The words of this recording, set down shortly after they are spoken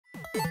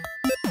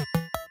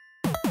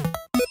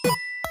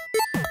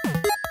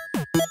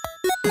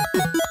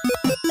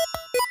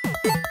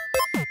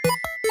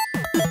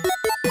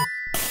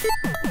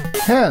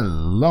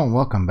Hello and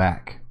welcome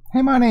back.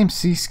 Hey, my name's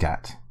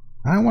cScot,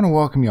 and I want to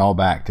welcome you all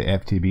back to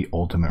FTB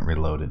Ultimate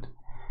Reloaded.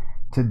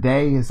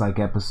 Today is like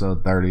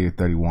episode 30,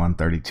 31,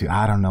 32.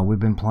 I don't know. We've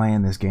been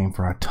playing this game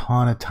for a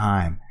ton of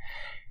time.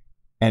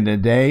 And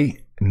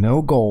today,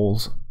 no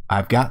goals.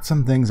 I've got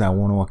some things I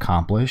want to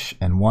accomplish,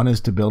 and one is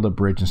to build a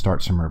bridge and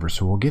start some rivers,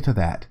 so we'll get to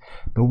that.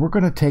 But we're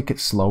going to take it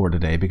slower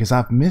today because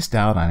I've missed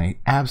out on an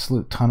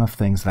absolute ton of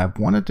things that I've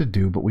wanted to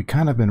do, but we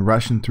kind of been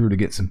rushing through to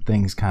get some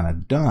things kind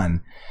of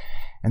done.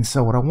 And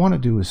so what I want to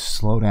do is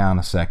slow down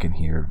a second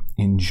here,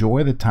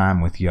 enjoy the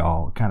time with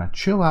y'all, kind of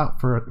chill out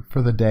for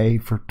the day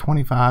for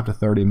 25 to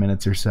 30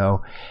 minutes or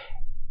so,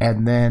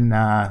 and then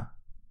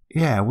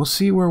yeah, we'll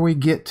see where we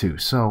get to.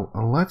 So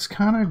let's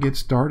kind of get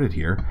started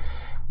here.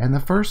 And the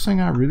first thing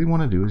I really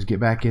want to do is get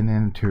back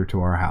into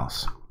our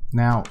house.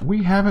 Now,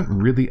 we haven't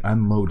really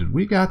unloaded.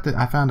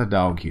 I found a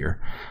dog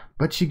here.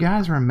 But you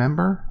guys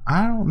remember,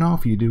 I don't know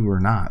if you do or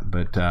not,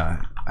 but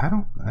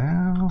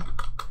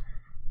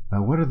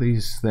what are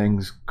these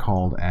things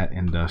called at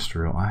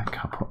industrial? I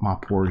put my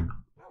poor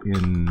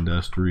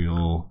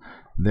industrial.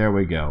 There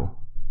we go.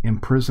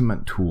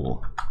 Imprisonment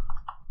tool.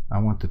 I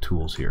want the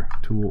tools here.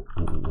 Tool.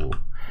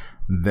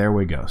 There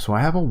we go. So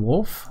I have a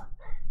wolf.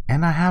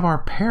 And I have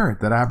our parrot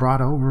that I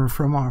brought over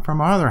from our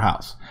other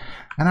house.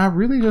 And I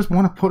really just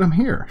want to put him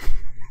here.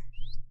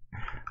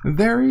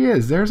 There he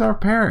is. There's our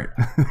parrot.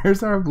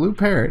 There's our blue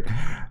parrot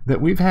that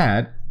we've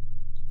had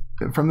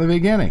from the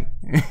beginning.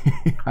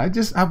 I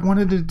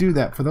wanted to do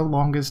that for the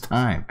longest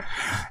time.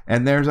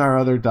 And there's our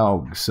other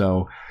dog.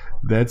 So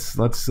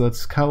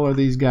let's color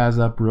these guys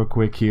up real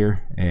quick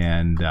here.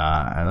 And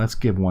let's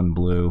give one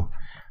blue.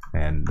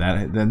 And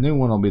the new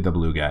one will be the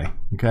blue guy.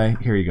 Okay,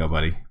 here you go,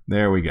 buddy.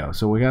 There we go.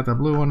 So we got the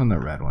blue one and the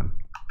red one.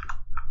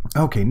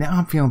 Okay, now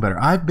I'm feeling better.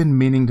 I've been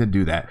meaning to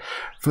do that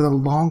for the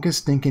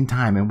longest stinking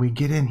time. And we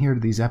get in here to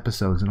these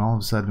episodes and all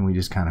of a sudden we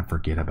just kind of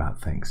forget about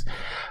things.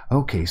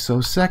 Okay, so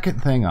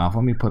second thing off,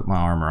 let me put my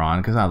armor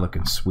on because I'm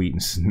looking sweet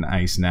and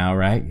nice now,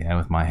 right? Yeah,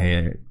 with my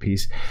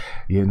headpiece.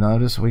 You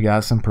notice we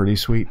got some pretty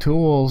sweet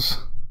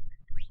tools.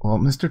 Well,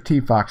 Mr. T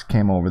Fox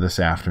came over this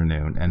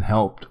afternoon and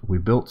helped. We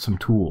built some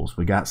tools.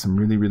 We got some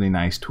really, really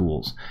nice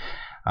tools.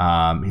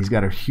 He's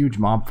got a huge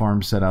mob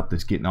farm set up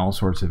that's getting all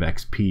sorts of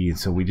XP, and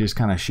so we just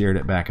kind of shared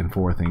it back and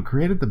forth and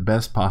created the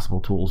best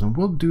possible tools. And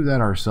we'll do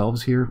that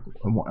ourselves here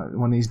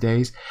one of these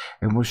days,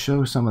 and we'll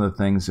show some of the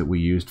things that we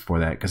used for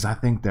that because I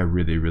think they're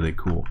really, really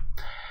cool.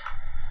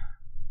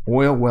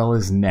 Oil well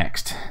is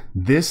next.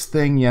 This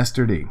thing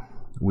yesterday,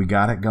 we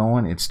got it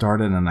going. It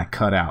started and I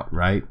cut out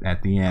right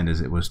at the end as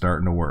it was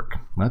starting to work.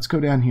 Let's go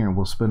down here and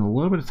we'll spend a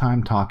little bit of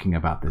time talking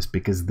about this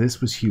because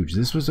this was huge.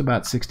 This was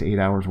about 6 to 8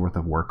 hours worth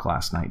of work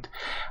last night.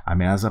 I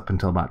mean, I was up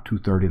until about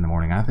 2:30 in the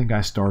morning. I think I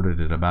started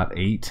at about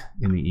 8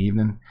 in the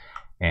evening,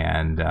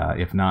 and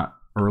if not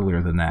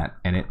earlier than that.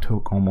 And it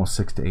took almost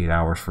 6 to 8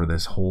 hours for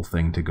this whole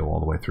thing to go all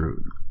the way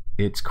through.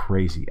 It's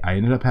crazy. I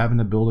ended up having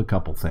to build a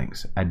couple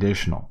things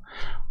additional.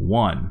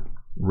 One,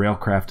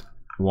 railcraft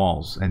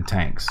walls and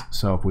tanks.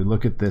 So if we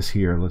look at this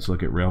here, let's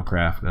look at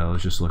railcraft.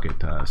 Let's just look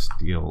at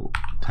steel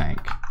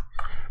tank.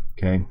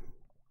 Okay,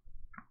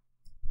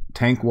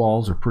 tank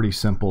walls are pretty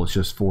simple. It's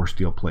just 4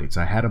 steel plates.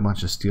 I had a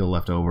bunch of steel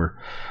left over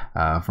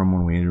from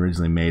when we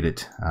originally made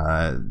it.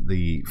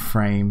 The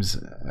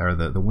frames or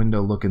the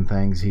window looking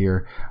things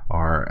here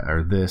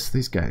are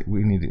these guys.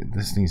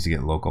 This needs to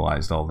get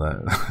localized, all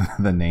the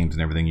the names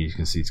and everything. You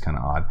can see it's kind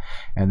of odd.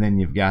 And then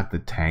you've got the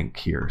tank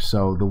here.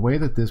 So the way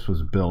that this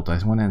was built, I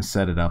went and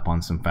set it up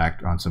on some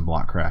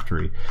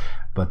Blockcraftery,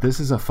 but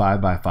this is a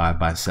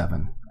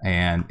 5x5x7,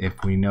 and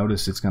if we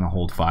notice, it's going to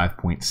hold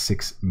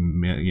 5.6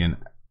 million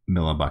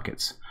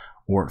millibuckets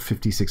or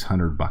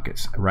 5,600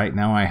 buckets. Right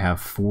now I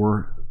have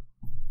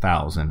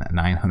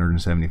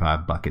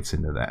 4,975 buckets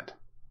into that.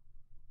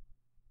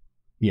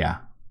 Yeah,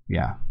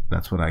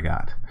 that's what I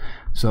got.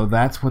 So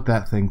that's what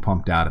that thing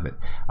pumped out of it.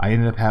 I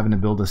ended up having to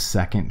build a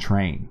second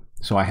train.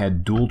 So I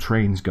had dual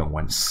trains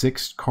going,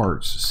 6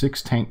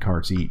 tank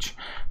carts each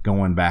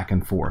going back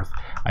and forth.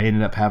 I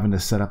ended up having to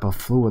set up a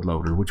fluid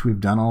loader, which we've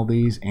done all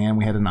these, and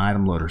we had an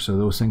item loader. So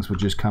those things would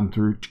just come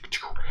through,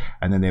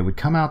 and then they would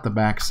come out the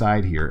back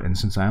side here. And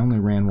since I only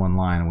ran one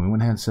line, we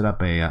went ahead and set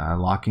up a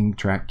locking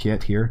track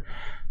kit here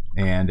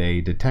and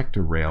a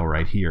detector rail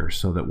right here,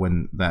 so that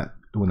when the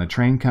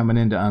train coming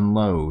in to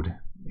unload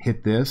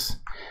hit this,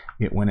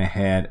 it went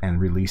ahead and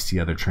released the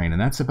other train.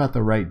 And that's about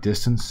the right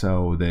distance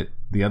so that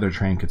the other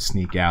train could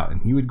sneak out.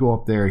 And he would go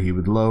up there, he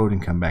would load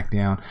and come back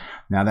down.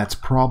 Now this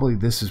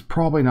is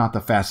probably not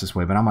the fastest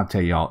way, but I'm gonna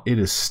tell y'all, it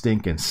is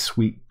stinking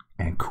sweet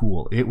and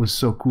cool. It was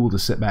so cool to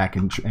sit back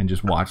and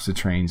just watch the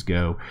trains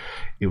go.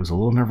 It was a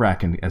little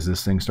nerve-wracking as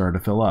this thing started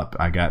to fill up.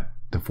 I got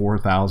to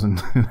 4,000.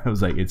 I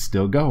was like, it's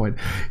still going,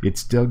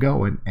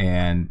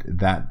 and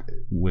that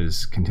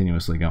was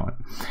continuously going.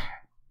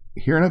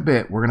 Here in a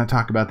bit, we're going to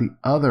talk about the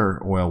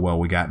other oil well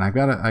we got, and I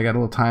got a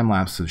little time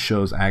lapse that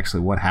shows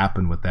actually what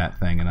happened with that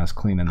thing and us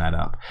cleaning that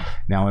up.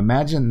 Now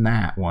imagine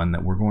that one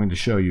that we're going to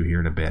show you here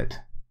in a bit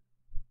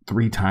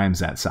 3 times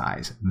that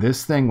size.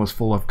 This thing was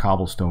full of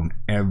cobblestone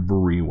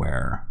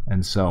everywhere,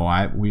 and so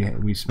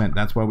we spent.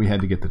 That's why we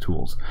had to get the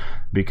tools,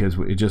 because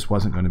it just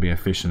wasn't going to be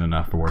efficient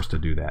enough for us to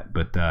do that.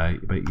 But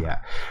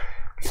yeah,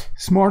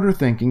 smarter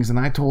thinkings. And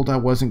I told I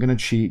wasn't going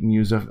to cheat and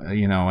use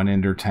an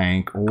ender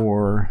tank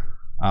or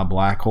a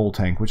black hole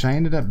tank, which I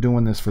ended up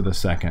doing this for the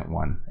second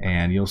one,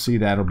 and you'll see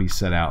that'll be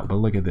set out. But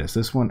look at this.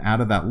 This one, out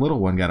of that little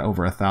one, got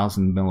over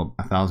 1,000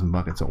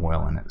 buckets of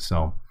oil in it.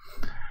 So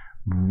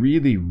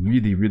really,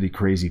 really, really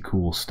crazy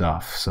cool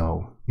stuff.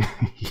 So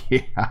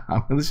yeah,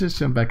 let's just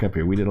jump back up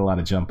here. We did a lot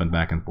of jumping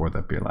back and forth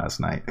up here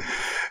last night,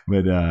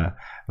 but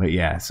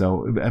yeah,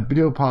 so I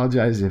do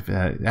apologize if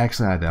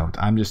actually I don't.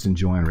 I'm just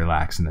enjoying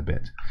relaxing a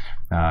bit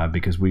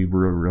because we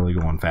were really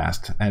going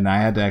fast, and I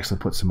had to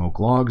actually put some oak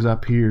logs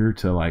up here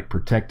to like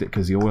protect it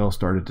because the oil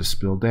started to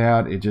spill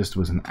down. It just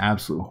was an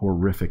absolute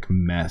horrific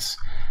mess,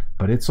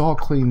 but it's all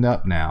cleaned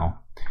up now.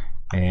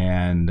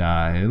 And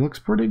it looks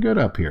pretty good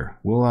up here.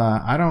 Well,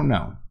 I don't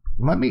know.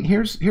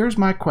 Here's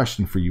my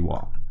question for you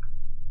all.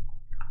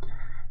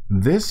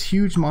 This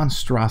huge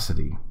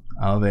monstrosity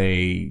of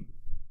a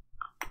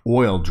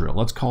oil drill,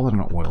 let's call it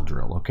an oil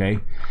drill, okay?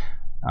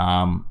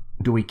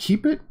 Do we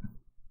keep it,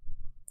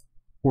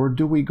 or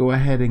do we go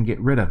ahead and get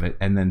rid of it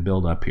and then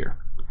build up here?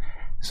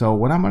 So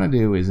what I'm going to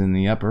do is, in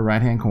the upper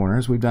right hand corner,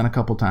 as we've done a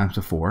couple times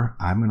before,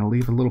 I'm going to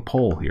leave a little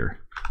poll here.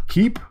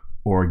 Keep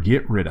or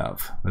get rid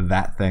of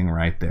that thing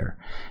right there.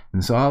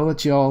 And so I'll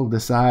let you all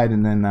decide,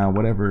 and then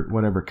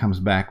whatever comes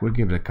back, we'll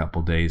give it a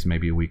couple days,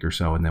 maybe a week or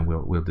so, and then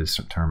we'll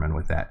determine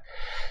with that.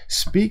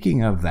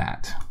 Speaking of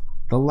that,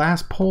 the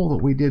last poll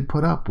that we did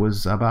put up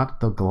was about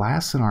the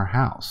glass in our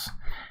house,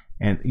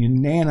 and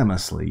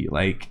unanimously,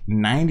 like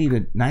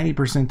 90%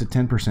 to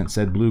 10%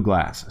 said blue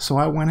glass. So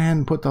I went ahead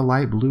and put the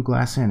light blue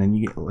glass in, and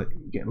you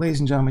get, ladies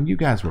and gentlemen, you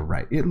guys were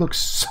right. It looks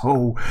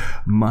so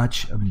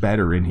much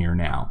better in here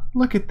now.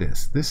 Look at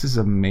this. This is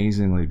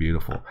amazingly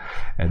beautiful.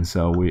 And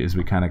so as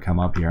we kind of come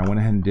up here, I went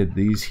ahead and did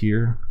these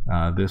here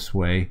this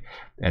way,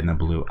 and the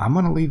blue. I'm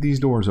going to leave these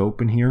doors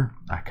open here.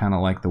 I kind of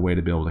like the way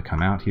to be able to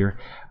come out here.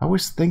 I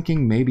was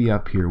thinking maybe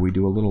up here we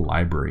do a little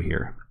library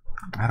here.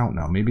 I don't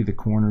know, maybe the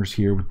corners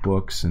here with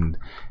books and,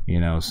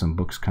 some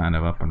books kind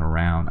of up and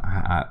around.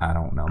 I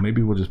don't know.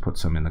 Maybe we'll just put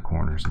some in the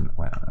corners and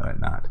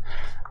whatnot.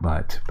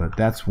 But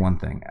that's one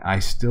thing. I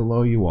still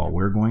owe you all.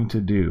 We're going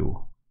to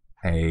do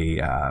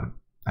a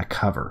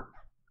cover,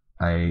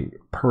 a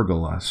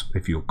pergola,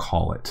 if you'll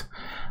call it.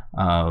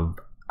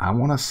 I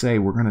want to say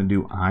we're going to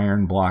do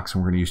iron blocks,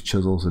 and we're going to use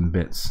chisels and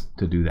bits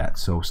to do that.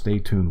 So stay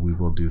tuned. We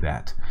will do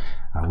that.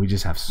 We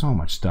just have so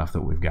much stuff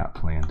that we've got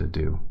planned to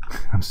do.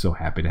 I'm so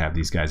happy to have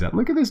these guys out.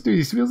 Look at this dude.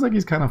 He feels like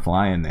he's kind of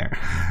flying there.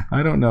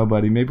 I don't know,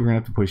 buddy. Maybe we're going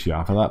to have to push you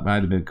off. I thought it might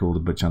have been cool to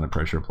put you on the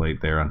pressure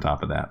plate there on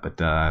top of that, but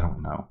I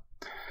don't know.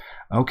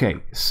 Okay,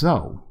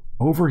 so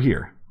over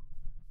here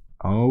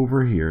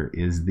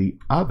is the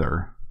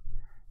other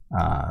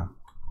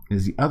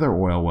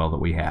oil well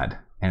that we had.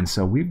 And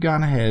so we've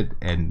gone ahead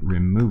and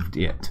removed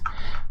it.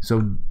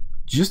 So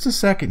just a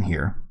second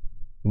here.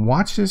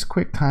 Watch this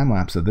quick time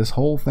lapse of this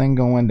whole thing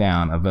going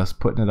down, of us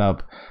putting it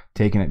up,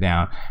 taking it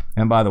down.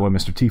 And by the way,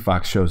 Mr. T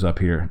Fox shows up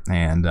here,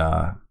 and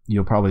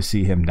you'll probably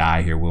see him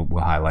die here. We'll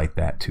highlight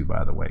that too,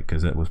 by the way,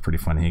 because it was pretty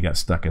funny. He got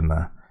stuck in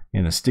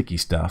the sticky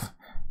stuff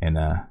and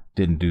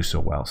didn't do so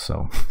well.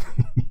 So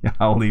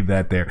I'll leave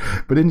that there.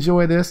 But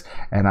enjoy this,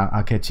 and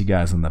I'll catch you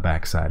guys on the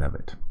back side of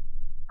it.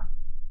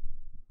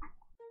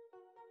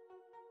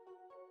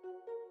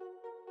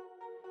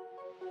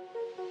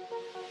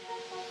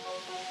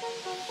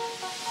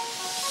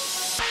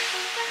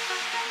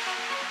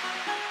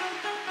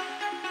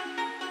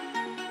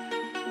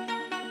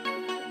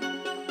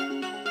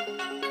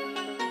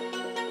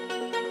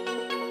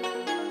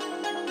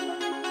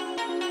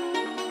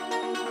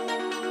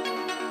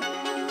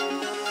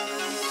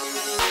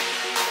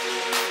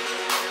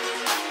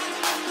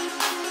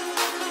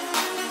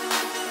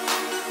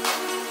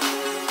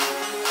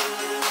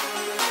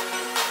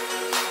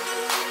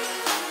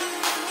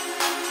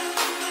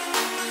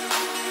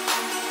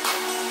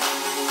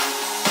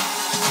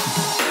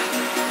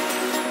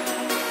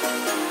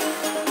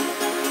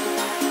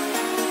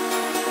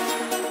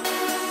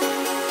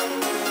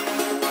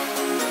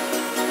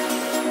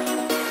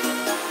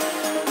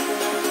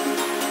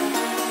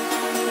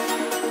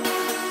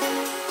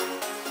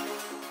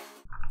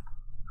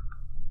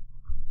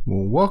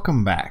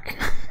 Welcome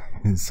back.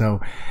 So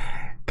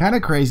kind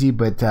of crazy,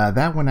 but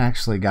that one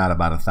actually got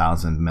about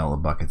 1,000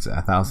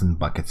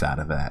 buckets out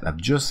of that, of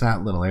just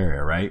that little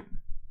area, right?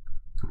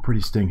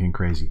 Pretty stinking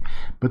crazy.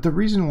 But the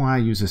reason why I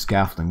use the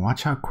scaffolding,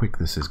 watch how quick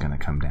this is going to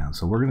come down.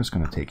 So we're just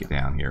going to take it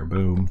down here.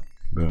 Boom,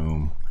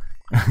 boom,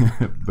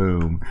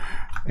 boom.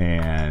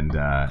 And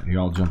you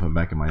all jumping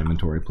back in my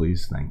inventory,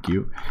 please. Thank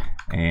you.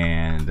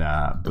 And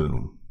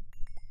boom.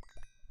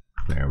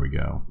 There we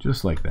go,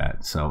 just like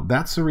that. So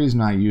that's the reason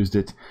I used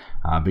it,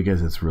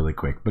 because it's really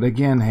quick. But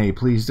again, hey,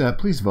 please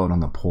vote on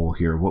the poll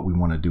here, what we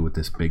want to do with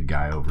this big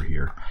guy over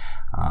here.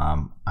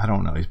 I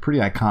don't know, he's pretty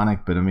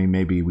iconic, but I mean,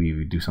 maybe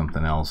we do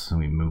something else and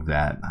we move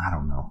that. I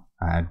don't know.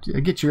 I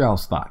get your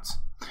all's thoughts.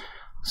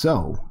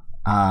 So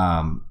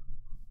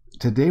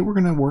today we're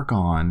going to work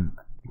on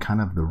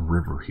kind of the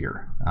river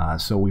here.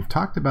 So we've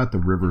talked about the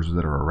rivers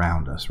that are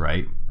around us,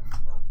 right?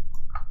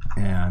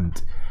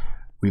 And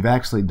we've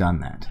actually done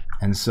that.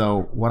 And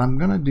so what I'm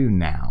going to do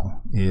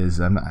now is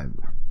I'm going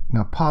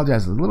to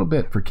apologize a little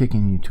bit for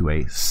kicking you to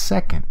a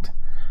second,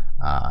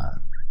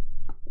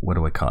 what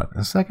do I call it?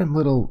 A second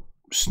little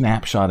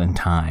snapshot in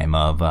time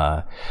of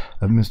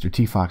Mr.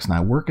 T Fox and I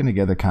working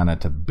together kind of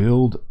to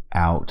build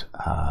out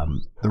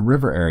the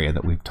river area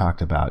that we've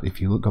talked about.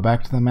 If you go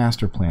back to the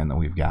master plan that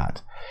we've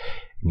got,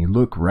 and you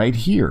look right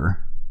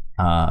here,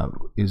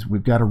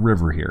 we've got a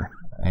river here,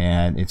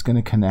 and it's going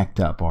to connect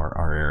up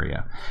our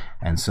area.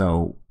 And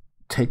so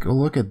take a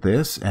look at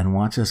this and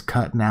watch us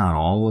cutting out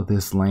all of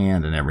this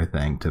land and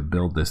everything to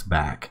build this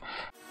back.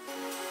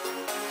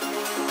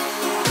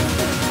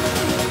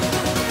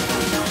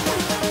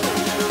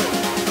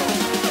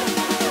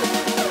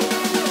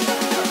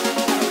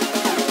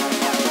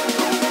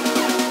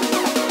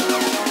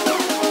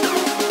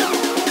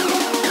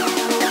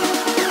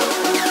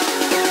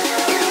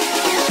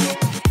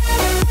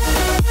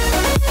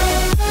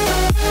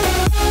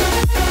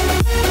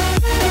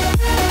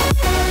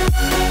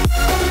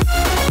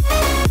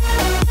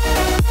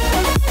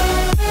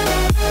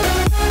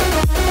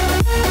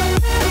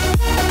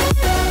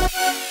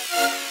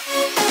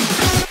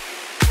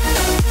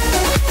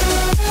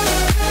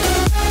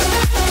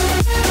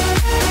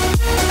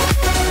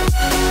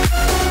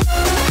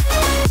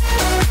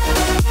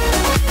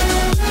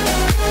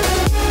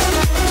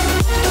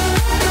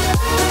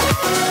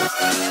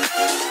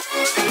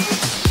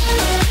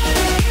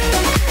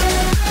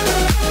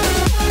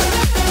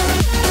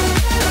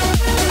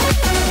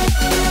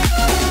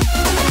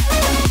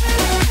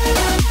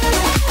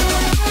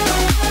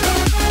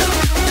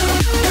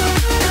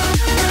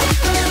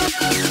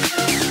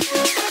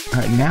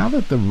 Now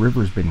that the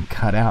river's been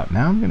cut out,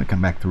 now I'm going to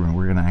come back through and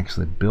we're going to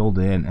actually build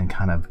in and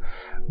kind of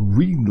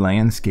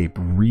re-landscape,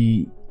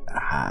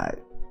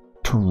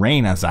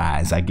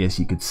 terrainize, I guess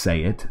you could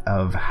say it,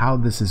 of how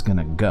this is going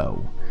to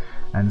go.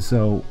 And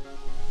so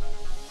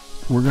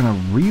we're going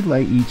to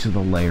relay each of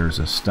the layers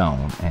of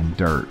stone and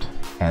dirt,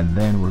 and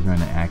then we're going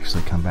to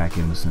actually come back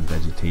in with some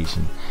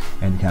vegetation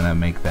and kind of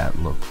make that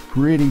look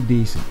pretty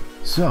decent.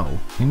 So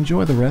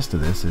enjoy the rest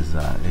of this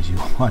as you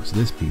watch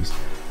this piece.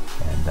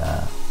 And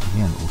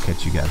again, we'll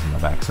catch you guys on the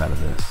back side of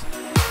this.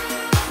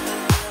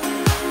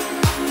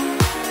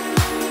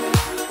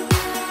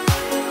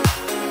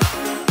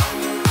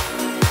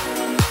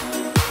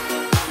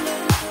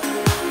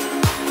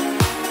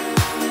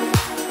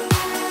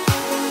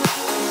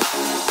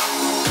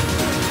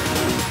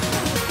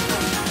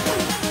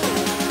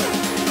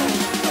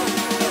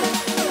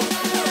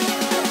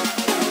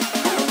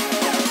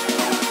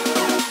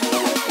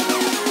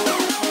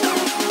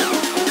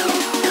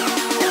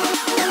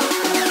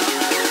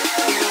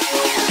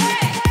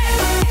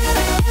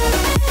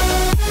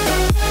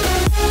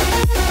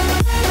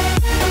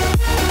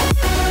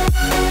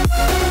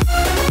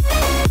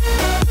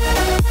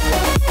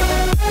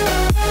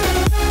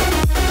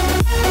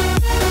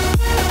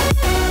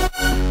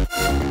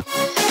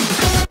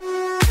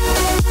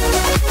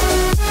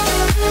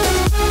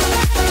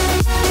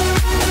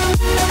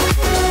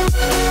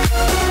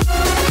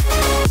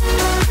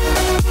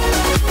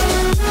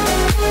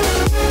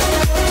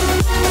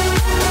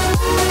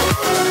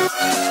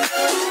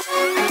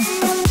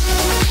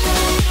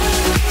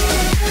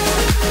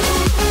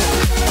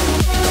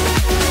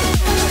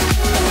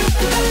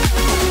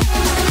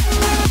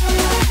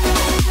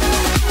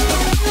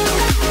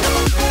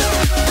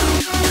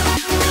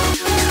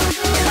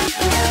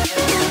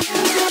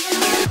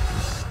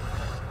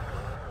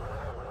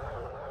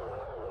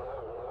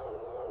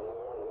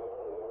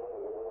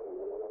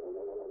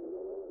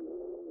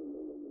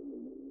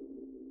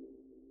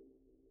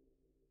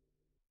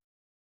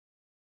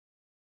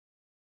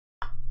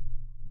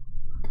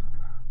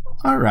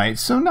 Alright,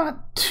 so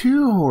not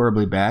too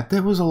horribly bad.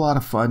 That was a lot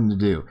of fun to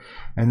do.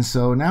 And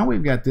so now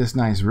we've got this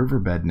nice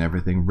riverbed and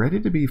everything ready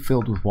to be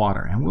filled with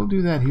water. And we'll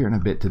do that here in a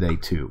bit today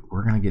too.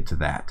 We're going to get to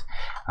that.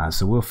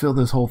 So we'll fill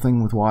this whole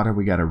thing with water.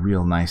 We got a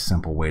real nice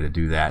simple way to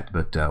do that.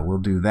 But we'll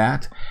do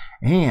that.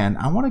 And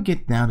I want to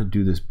get down to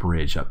do this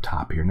bridge up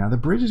top here. Now the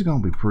bridge is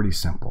going to be pretty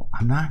simple.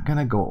 I'm not going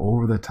to go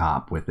over the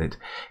top with it.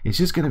 It's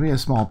just going to be a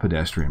small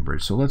pedestrian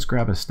bridge. So let's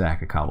grab a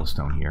stack of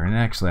cobblestone here. And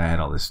actually I had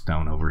all this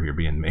stone over here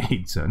being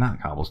made. So not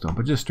cobblestone,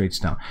 but just straight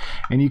stone.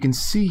 And you can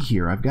see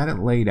here I've got it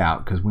laid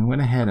out because we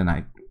went ahead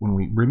and when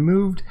we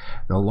removed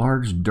the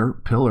large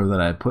dirt pillar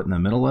that I had put in the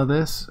middle of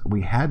this, I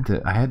had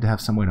to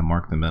have some way to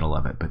mark the middle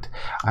of it. But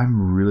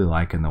I'm really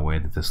liking the way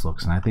that this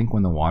looks, and I think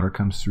when the water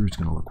comes through, it's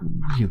going to look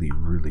really,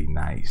 really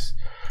nice.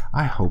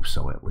 I hope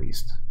so, at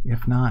least.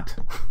 If not,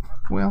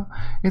 well,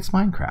 it's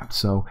Minecraft,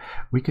 so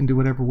we can do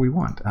whatever we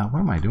want. What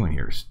am I doing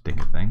here,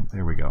 stinking thing?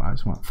 There we go. I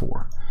just want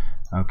 4.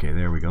 Okay,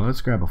 there we go.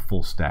 Let's grab a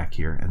full stack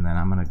here, and then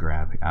I'm going to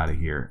grab out of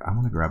here. I'm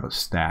going to grab a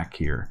stack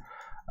here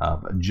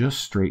of just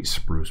straight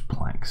spruce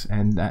planks.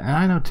 And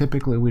I know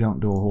typically we don't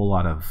do a whole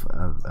lot of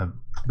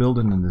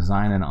building and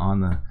designing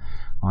on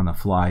the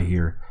fly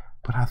here,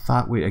 But I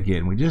thought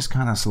we just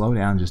kind of slow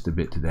down just a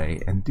bit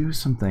today and do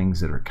some things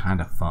that are kind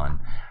of fun,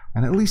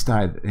 and at least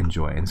I'd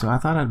enjoy. And so I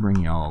thought I'd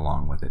bring you all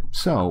along with it.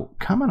 So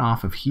coming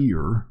off of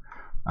here,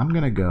 I'm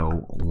going to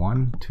go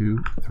 1,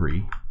 2,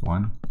 3,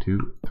 1,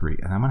 2, 3,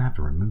 and I'm going to have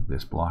to remove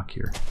this block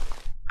here.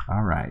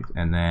 All right,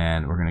 and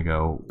then we're going to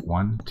go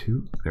 1,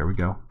 2, there we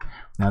go.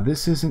 Now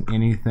this isn't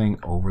anything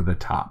over the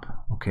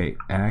top. Okay,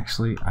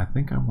 actually I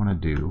think I want to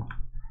do,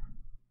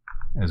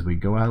 as we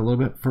go out a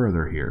little bit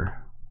further here,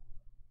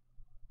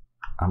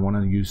 I want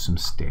to use some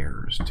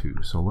stairs too.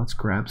 So let's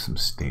grab some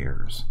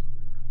stairs.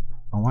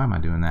 Oh, why am I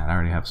doing that? I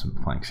already have some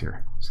planks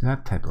here. See,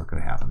 that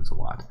typically happens a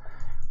lot.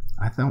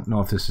 I don't know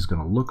if this is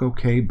going to look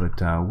okay,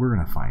 but we're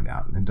going to find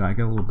out. And I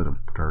got a little bit of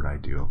dirt, I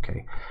do.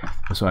 Okay.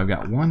 So I've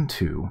got 1,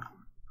 2.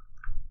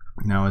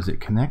 Now as it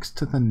connects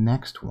to the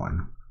next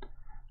one,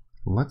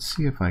 let's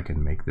see if I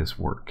can make this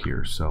work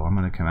here. So I'm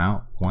going to come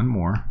out 1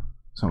 more.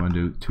 So I'm going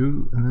to do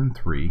 2 and then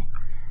 3.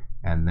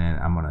 And then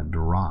I'm going to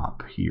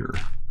drop here,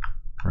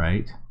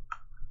 right?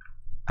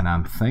 And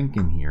I'm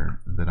thinking here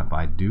that if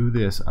I do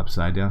this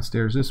upside down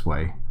stairs this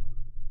way,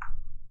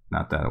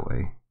 not that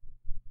way,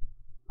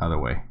 other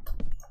way.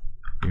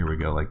 Here we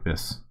go, like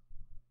this.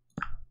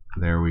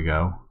 There we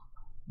go.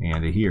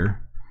 And to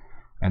here.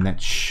 And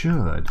that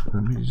should,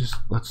 let me just,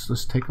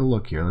 let's take a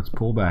look here. Let's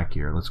pull back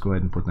here. Let's go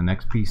ahead and put the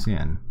next piece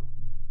in,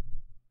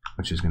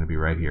 which is going to be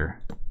right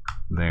here.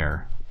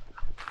 There,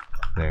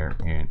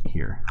 and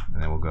here.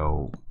 And then we'll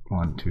go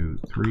 1, 2,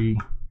 3,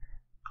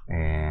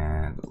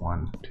 and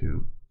 1,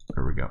 2.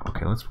 There we go.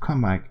 Okay, let's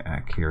come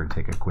back here and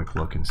take a quick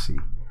look and see.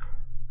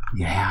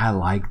 Yeah, I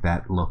like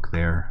that look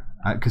there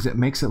because it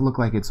makes it look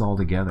like it's all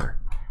together.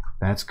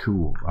 That's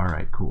cool. All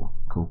right, cool.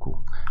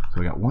 So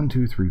we got 1,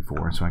 2, 3,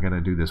 4. So I got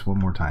to do this one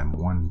more time.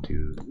 1,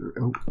 2.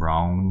 Oh,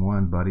 wrong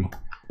one, buddy.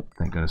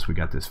 Thank goodness we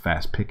got this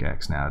fast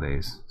pickaxe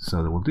nowadays.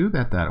 So we'll do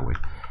that way.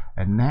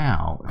 And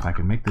now, if I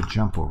can make the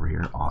jump over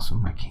here,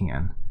 awesome. I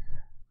can.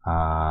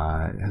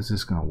 How's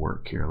this going to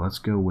work here? Let's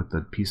go with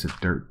the piece of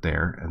dirt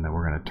there, and then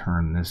we're going to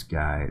turn this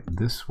guy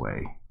this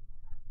way.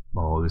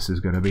 Oh, this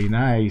is going to be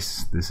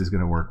nice. This is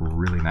going to work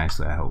really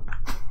nicely, I hope.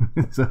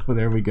 So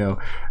there we go.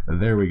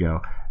 There we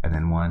go. And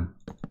then 1,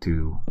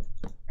 2,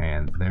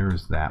 and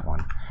there's that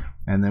one.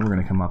 And then we're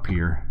going to come up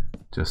here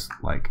just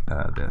like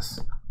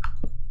this.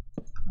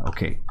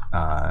 Okay,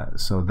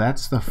 so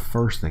that's the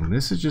first thing.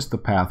 This is just the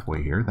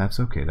pathway here. That's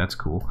okay. That's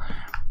cool,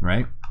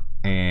 right?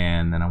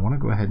 And then I want to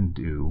go ahead and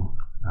do,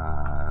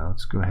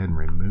 let's go ahead and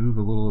remove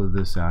a little of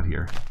this out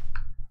here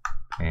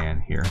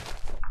and here.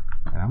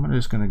 And I'm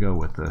just going to go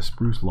with the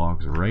spruce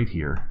logs right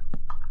here,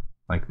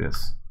 like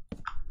this.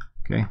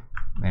 Okay,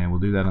 and we'll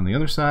do that on the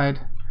other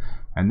side.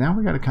 And now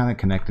we got to kind of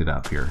connect it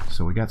up here.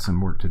 So we got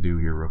some work to do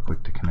here real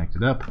quick to connect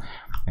it up.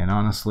 And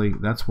honestly,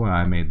 that's why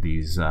I made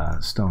these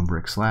stone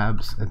brick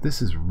slabs.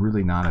 This is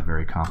really not a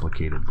very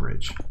complicated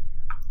bridge.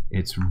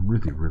 It's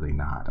really, really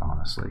not,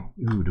 honestly.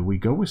 Ooh, do we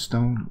go with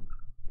stone?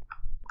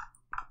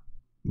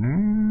 Do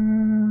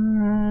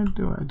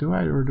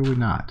I or do we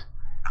not?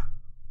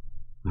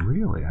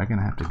 Really? I'm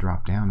gonna have to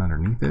drop down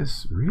underneath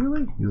this?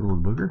 Really? You little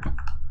booger?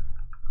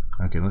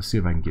 Okay, let's see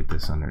if I can get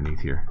this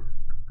underneath here.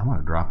 I want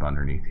to drop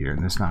underneath here,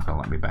 and it's not gonna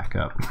let me back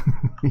up.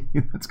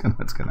 That's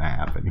gonna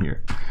happen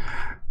here.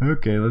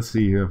 Okay, let's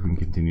see here if we can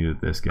continue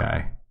with this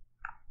guy.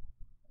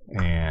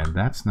 And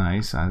that's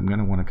nice. I'm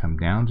gonna want to come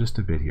down just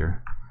a bit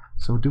here.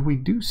 So do we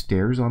do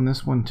stairs on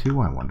this one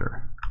too, I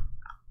wonder?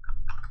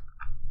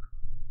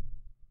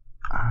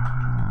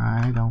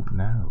 I don't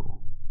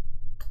know.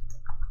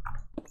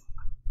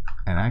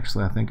 And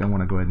actually I think I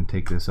want to go ahead and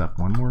take this up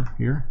one more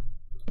here.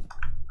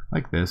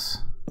 Like this.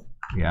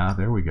 Yeah,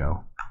 there we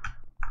go.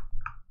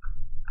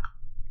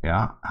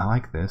 Yeah, I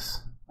like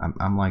this.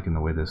 I'm liking the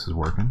way this is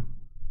working.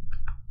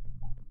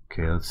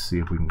 Okay, let's see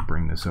if we can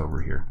bring this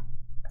over here.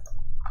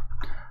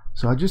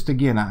 So I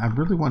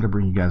really want to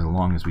bring you guys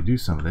along as we do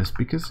some of this,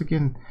 because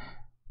again,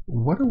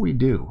 what do we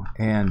do?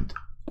 And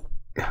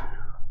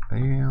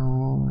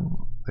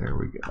well, there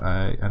we go.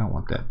 I don't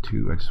want that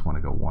 2. I just want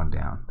to go 1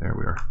 down. There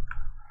we are.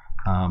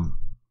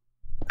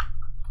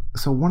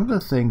 So one of the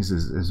things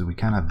is as we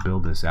kind of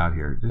build this out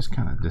here, just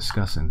kind of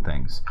discussing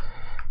things,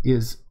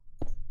 is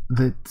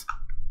that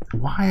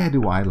why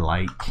do I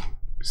like,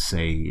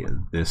 say,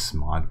 this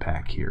mod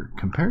pack here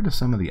compared to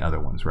some of the other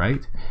ones,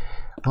 right?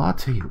 Well, I'll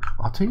tell you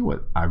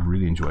what I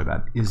really enjoy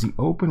about it is the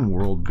open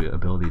world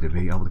ability to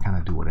be able to kind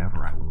of do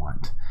whatever I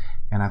want.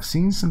 And I've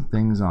seen some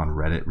things on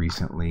Reddit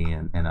recently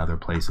and other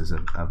places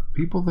of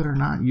people that are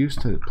not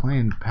used to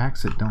playing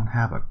packs that don't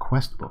have a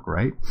quest book,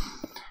 right?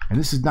 And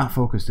this is not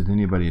focused at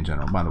anybody in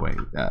general, by the way.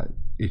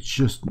 It's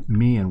just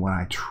me, and what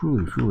I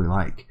truly, truly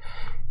like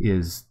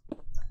is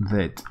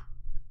that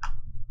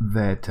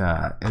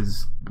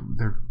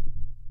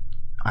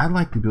I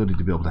like the ability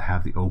to be able to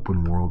have the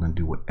open world and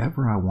do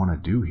whatever I want to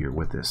do here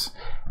with this.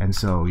 And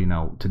so, you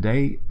know,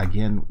 today,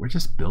 again, we're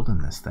just building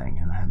this thing,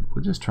 and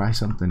we'll just try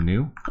something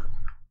new.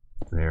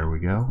 There we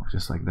go,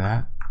 just like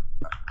that.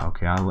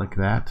 Okay, I like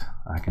that.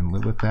 I can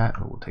live with that.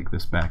 We'll take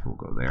this back, we'll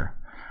go there.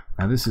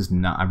 Now this is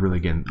not, I really,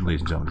 again,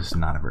 ladies and gentlemen, this is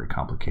not a very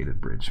complicated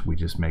bridge. We're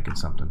just making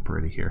something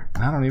pretty here.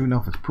 And I don't even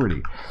know if it's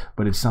pretty,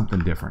 but it's something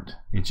different.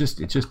 It's just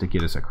to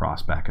get us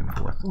across back and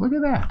forth. Look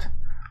at that.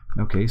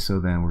 Okay, so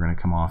then we're going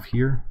to come off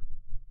here.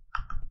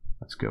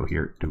 Let's go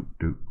here. Doop,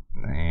 doop.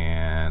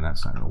 And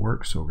that's not going to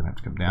work, so we're going to have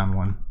to come down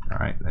one. All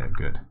right, there,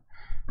 good.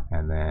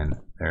 And then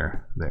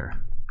there.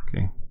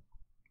 Okay.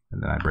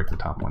 And then I break the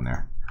top one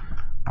there.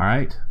 All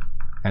right.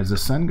 As the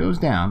sun goes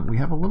down, we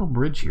have a little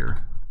bridge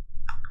here.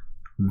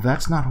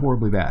 That's not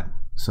horribly bad.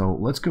 So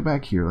let's go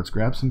back here. Let's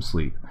grab some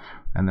sleep.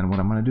 And then what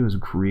I'm going to do is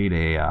create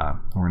a,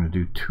 we're going to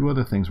do two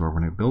other things where we're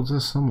going to build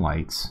us some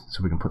lights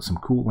so we can put some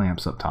cool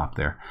lamps up top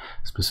there.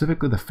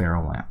 Specifically the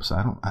ferro lamps.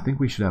 I think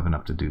we should have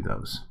enough to do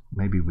those.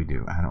 Maybe we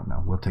do. I don't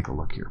know. We'll take a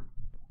look here.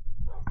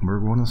 We're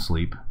going to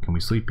sleep. Can we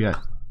sleep yet?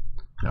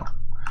 No.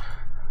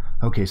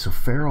 Okay, so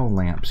ferro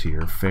lamps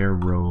here.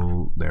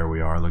 Ferro, there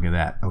we are. Look at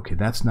that. Okay,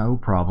 that's no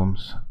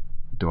problems.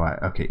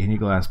 Okay, any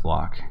glass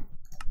block.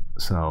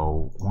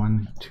 So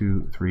 1,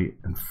 2, 3,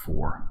 and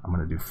 4. I'm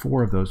going to do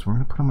 4 of those. We're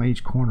going to put them on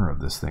each corner of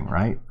this thing,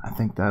 right? I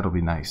think that'll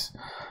be nice.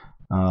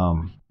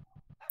 I'm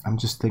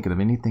just thinking of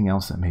anything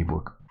else that may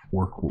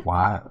work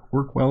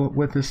well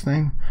with this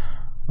thing.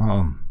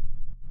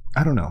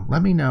 I don't know.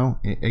 Let me know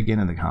again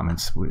in the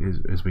comments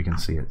as we can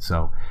see it.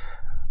 So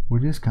we're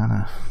just kind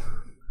of,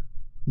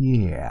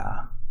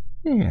 yeah,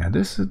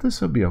 this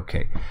will be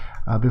okay.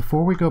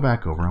 Before we go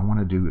back over, I want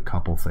to do a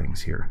couple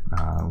things here.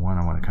 One,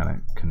 I want to kind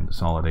of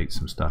consolidate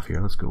some stuff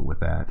here. Let's go with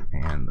that,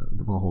 and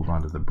we'll hold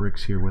on to the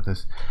bricks here with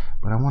us.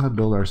 But I want to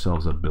build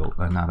ourselves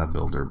not a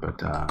builder,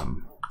 but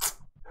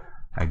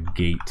a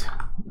gate,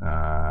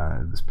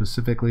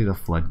 specifically the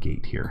flood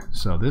gate here.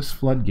 So this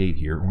flood gate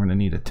here, we're going to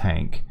need a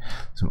tank,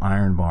 some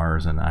iron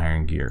bars, and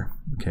iron gear.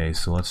 Okay,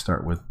 so let's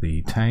start with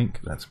the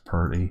tank. That's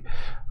pretty.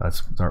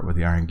 Let's start with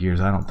the iron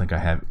gears. I don't think I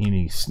have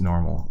any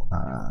normal.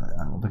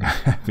 I don't think I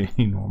have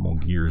any normal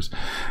gears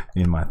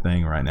in my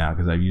thing right now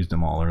because I've used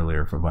them all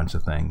earlier for a bunch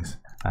of things.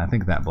 I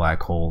think that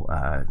black hole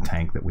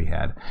tank that we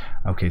had.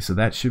 Okay, so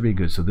that should be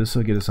good. So this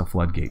will get us a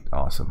floodgate.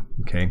 Awesome.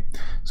 Okay,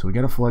 so we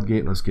got a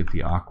floodgate. Let's get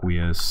the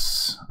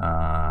aqueous.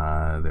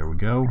 There we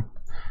go.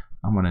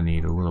 I'm going to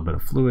need a little bit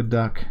of fluid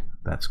duct.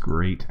 That's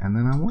great. And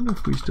then I wonder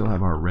if we still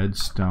have our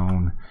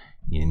redstone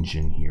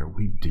engine here.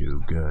 We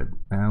do. Good.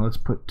 Now let's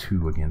put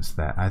 2 against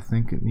that. I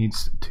think it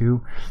needs 2.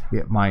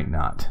 It might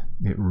not.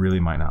 It really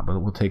might not.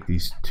 But we'll take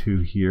these 2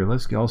 here.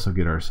 Let's also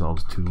get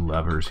ourselves 2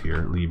 levers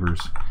here.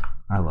 Levers.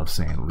 I love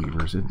saying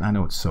levers. I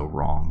know it's so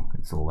wrong.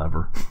 It's a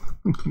lever,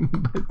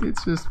 but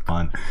it's just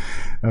fun.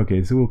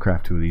 Okay, so we'll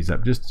craft 2 of these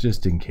up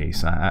just in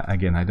case.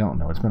 Again, I don't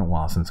know. It's been a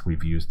while since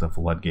we've used the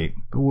floodgate,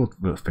 but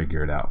we'll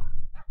figure it out.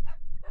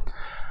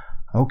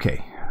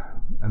 Okay,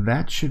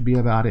 that should be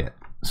about it.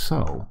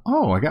 So,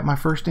 oh, I got my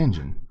first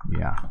engine.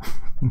 Yeah,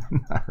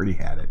 I already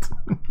had it.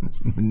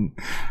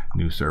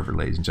 New server,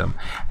 ladies and gentlemen.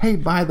 Hey,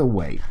 by the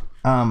way,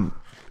 and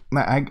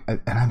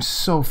I'm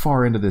so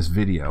far into this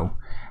video.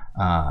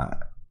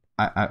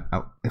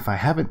 If I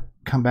haven't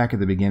come back at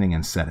the beginning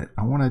and said it,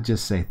 I want to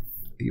just say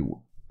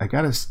I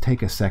got to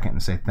take a second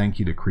and say thank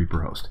you to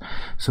CreeperHost.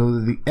 So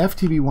the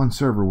FTB1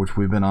 server, which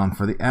we've been on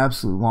for the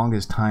absolute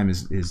longest time,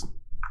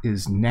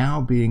 is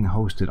now being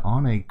hosted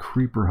on a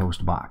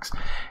CreeperHost box.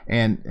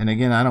 And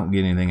again, I don't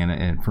get anything in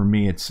it, and for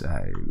me it's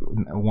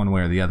one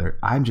way or the other.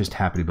 I'm just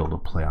happy to be able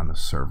to play on the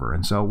server.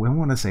 And so we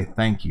want to say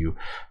thank you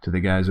to the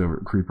guys over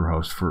at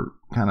CreeperHost for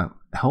kind of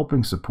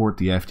helping support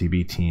the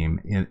FTB team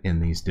in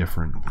these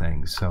different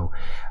things. So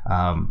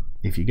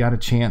if you got a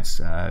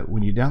chance,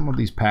 when you download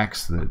these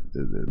packs,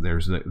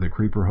 there's the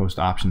CreeperHost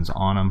options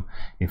on them.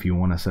 If you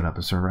want to set up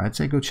a server, I'd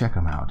say go check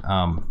them out.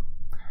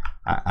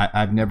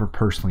 I've never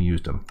personally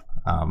used them.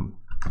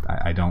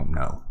 I don't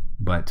know,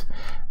 but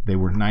they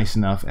were nice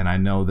enough, and I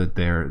know that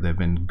they've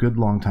been good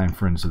longtime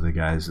friends of the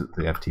guys at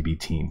the FTB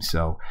team.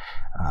 So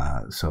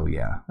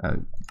yeah,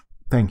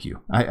 thank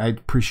you. I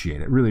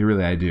appreciate it. Really,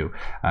 really, I do.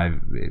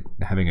 I'm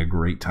having a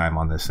great time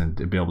on this, and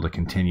to be able to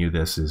continue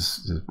this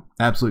is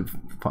absolutely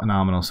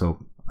phenomenal.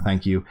 So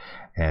thank you.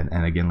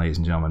 And again, ladies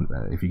and gentlemen,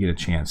 if you get a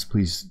chance,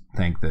 please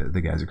thank the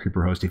guys at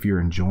CreeperHost if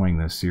you're enjoying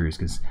this series,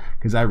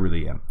 because I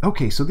really am.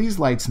 Okay, so these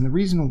lights, and the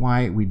reason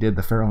why we did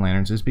the ferro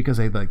lanterns is because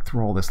they like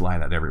throw all this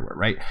light out everywhere,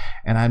 right?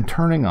 And I'm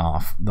turning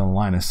off the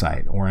line of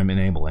sight, or I'm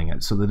enabling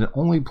it so that it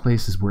only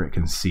places where it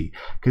can see.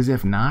 Because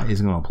if not,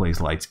 it's going to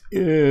place lights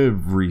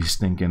every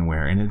stinking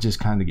where, and it just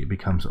kind of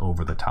becomes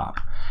over the top.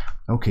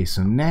 Okay,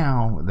 so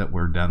now that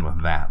we're done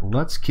with that,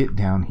 let's get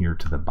down here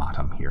to the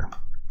bottom here.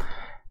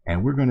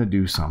 And we're going to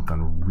do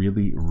something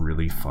really,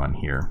 really fun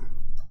here.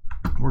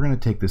 We're going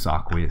to take this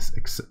aqueous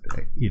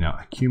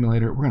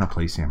accumulator. We're going to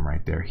place him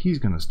right there. He's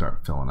going to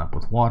start filling up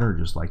with water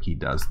just like he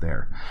does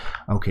there.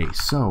 Okay,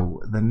 so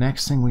the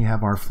next thing we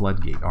have our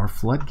floodgate. Our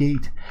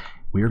floodgate,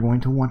 we are going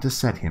to want to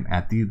set him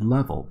at the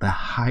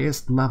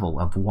highest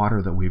level of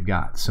water that we've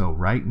got. So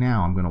right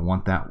now I'm going to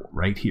want that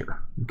right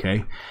here,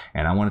 okay?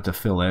 And I want it to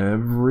fill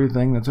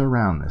everything that's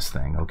around this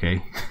thing,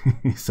 okay?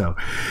 So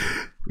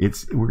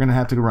we're gonna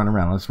have to run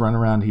around. Let's run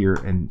around here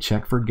and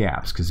check for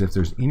gaps, because if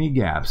there's any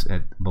gaps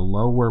at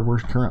below where we're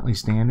currently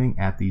standing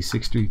at the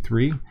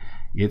 63,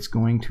 it's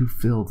going to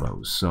fill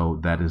those. So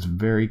that is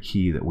very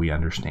key that we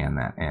understand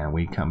that. And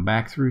we come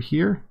back through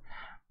here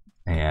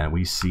and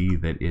we see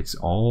that it's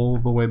all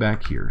the way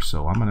back here.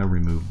 So I'm going to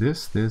remove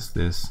this,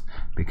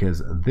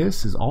 because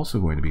this is also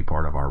going to be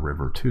part of our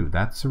river too.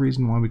 That's the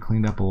reason why we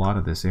cleaned up a lot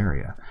of this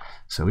area.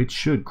 So it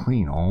should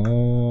clean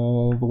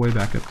all the way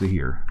back up to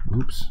here.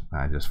 Oops,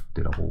 I just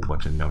did a whole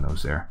bunch of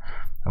no-nos there.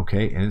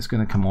 Okay, and it's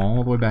going to come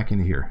all the way back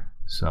into here.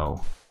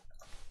 So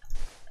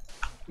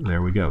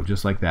there we go,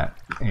 just like that.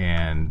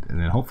 And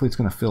then hopefully it's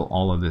going to fill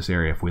all of this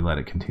area if we let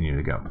it continue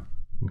to go.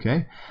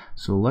 Okay,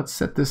 so let's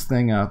set this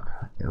thing up.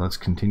 Let's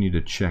continue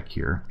to check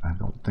here. I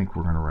don't think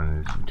we're going to run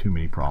into too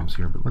many problems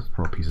here, but let's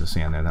throw a piece of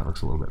sand there. That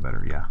looks a little bit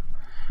better, yeah.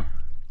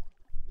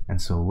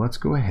 And so let's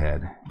go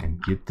ahead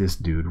and get this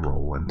dude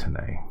rolling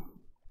today.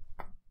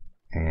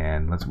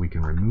 And we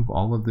can remove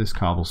all of this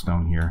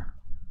cobblestone here,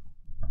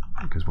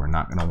 because we're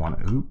not going to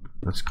want to. Oop,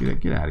 let's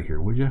get out of here,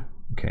 would you?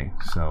 Okay,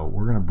 so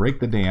we're going to break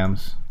the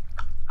dams.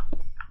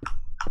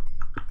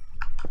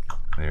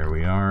 There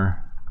we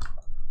are.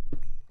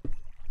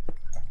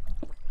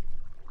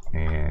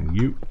 And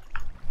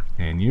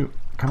you,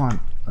 come on,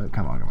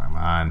 come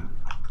on.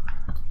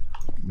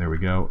 There we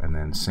go, and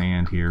then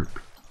sand here.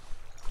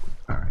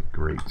 All right,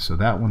 great. So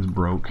that one's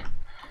broke,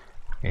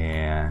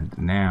 and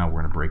now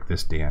we're gonna break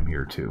this dam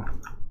here too.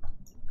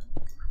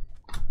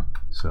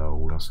 So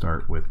we'll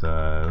start with,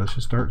 let's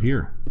just start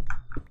here,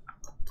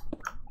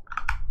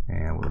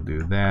 and we'll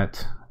do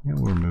that, and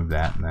we'll remove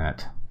that and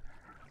that.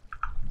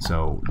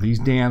 So these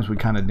dams, we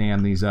kind of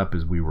dammed these up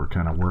as we were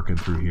kind of working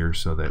through here,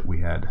 so that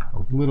we had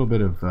a little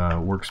bit of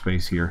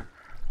workspace here.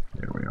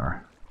 There we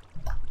are.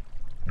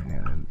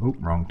 And, oh,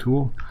 wrong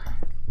tool.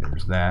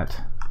 There's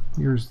that.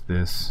 Here's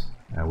this,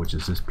 which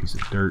is this piece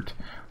of dirt.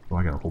 Oh,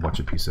 I got a whole bunch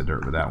of pieces of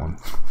dirt with that one.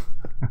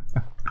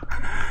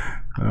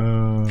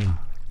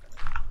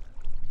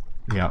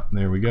 Yeah,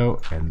 there we go,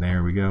 and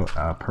there we go.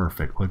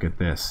 Perfect. Look at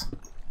this.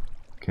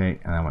 Okay,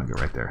 and I want to go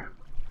right there.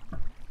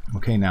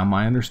 Okay, now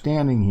my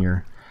understanding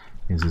here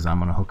is I'm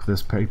gonna hook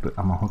this paper.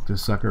 I'm gonna hook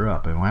this sucker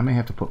up, and I may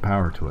have to put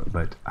power to it,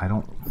 but I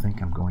don't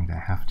think I'm going to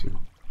have to.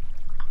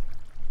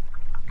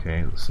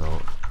 Okay,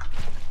 so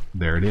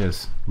there it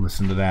is.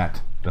 Listen to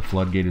that. The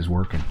floodgate is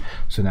working.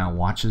 So now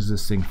watch as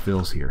this thing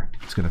fills here.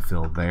 It's gonna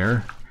fill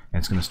there, and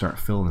it's gonna start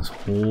filling this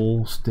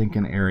whole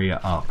stinking area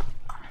up.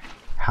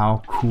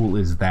 How cool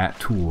is that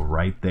tool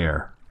right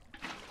there?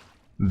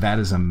 That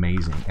is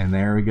amazing. And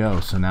there we go.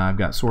 So now I've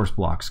got source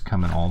blocks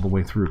coming all the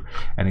way through.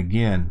 And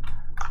again,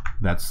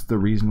 that's the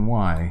reason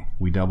why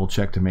we double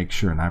check to make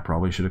sure, and I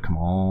probably should have come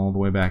all the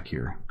way back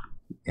here.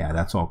 Yeah,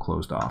 that's all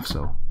closed off,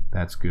 so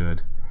that's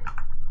good.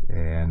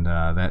 And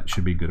that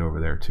should be good over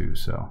there too,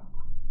 so.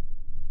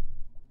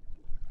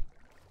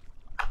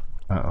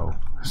 Uh-oh,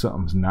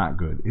 something's not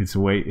good.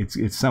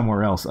 It's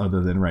somewhere else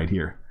other than right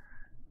here.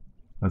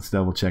 Let's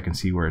double check and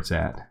see where it's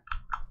at.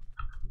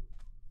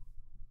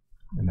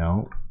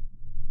 No,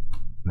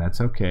 that's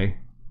okay.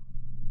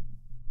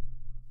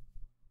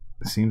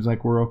 It seems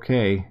like we're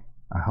okay.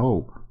 I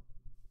hope.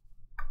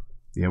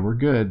 Yeah, we're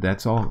good.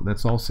 That's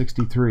all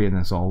 63, and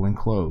that's all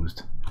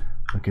enclosed.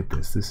 Look at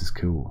this. This is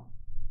cool.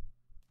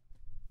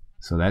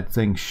 So that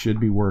thing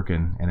should be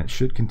working, and it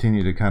should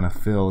continue to kind of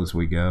fill as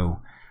we go.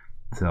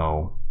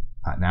 So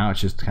now it's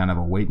just kind of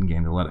a waiting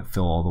game to let it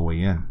fill all the way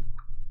in.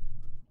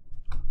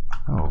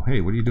 Oh, hey,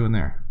 what are you doing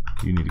there?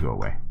 You need to go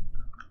away.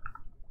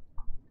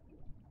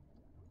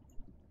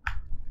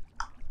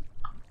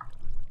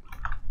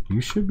 You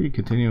should be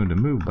continuing to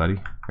move,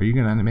 buddy. Are you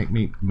gonna make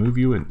me move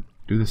you and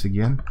do this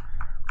again?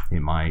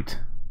 It might.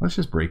 Let's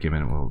just break him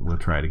and we'll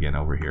try it again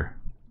over here.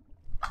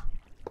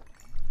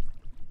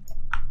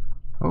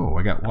 Oh,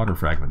 I got water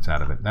fragments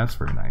out of it. That's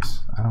very nice.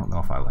 I don't know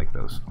if I like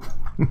those.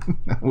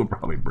 We'll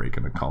probably break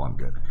him and call him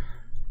good.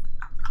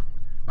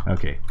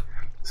 Okay,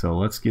 so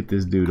let's get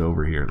this dude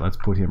over here. Let's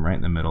put him right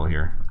in the middle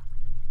here.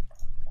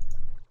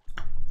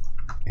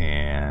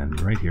 And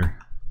right here.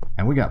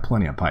 And we got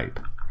plenty of pipe.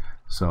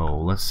 So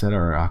let's set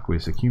our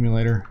aqueous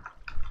accumulator.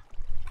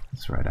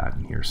 It's right out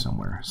in here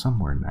somewhere.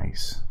 Somewhere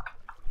nice.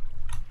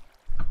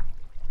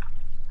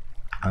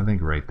 I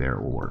think right there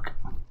will work.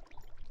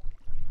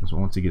 Because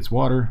once he gets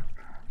water,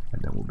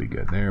 and then we'll be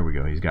good. There we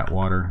go. He's got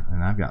water,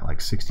 and I've got like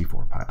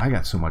 64 pipe. I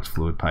got so much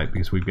fluid pipe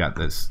because we've got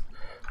this.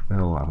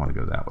 Well, I want to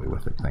go that way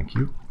with it. Thank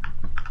you.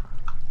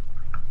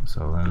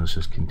 So then let's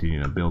just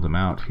continue to build them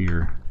out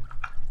here.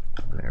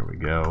 There we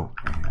go.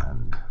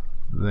 And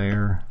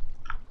there.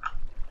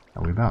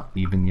 Are we about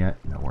even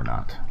yet? No, we're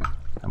not.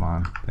 Come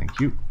on. Thank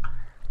you.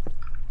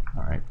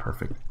 All right,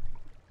 perfect.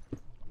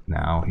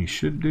 Now he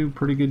should do a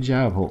pretty good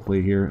job,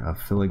 hopefully, here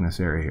of filling this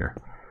area here.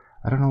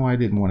 I don't know why I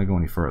didn't want to go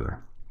any further,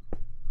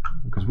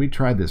 because we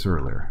tried this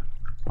earlier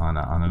on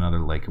another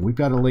lake, and we've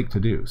got a lake to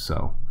do.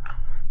 So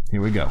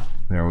here we go.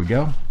 There we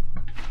go.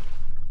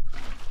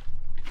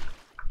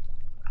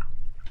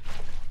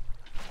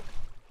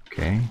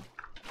 Okay.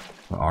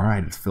 Well, all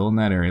right, it's filling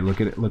that area.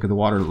 Look at it. Look at the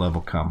water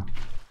level come.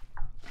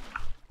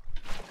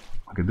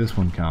 this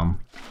one come.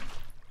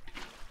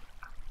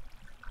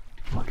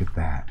 Look at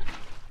that.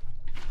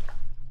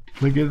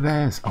 Look at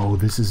this. Oh,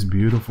 this is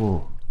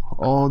beautiful.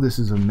 Oh, this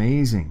is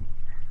amazing.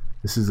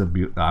 This is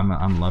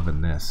I'm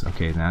loving this.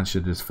 Okay, now it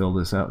should just fill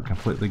this out and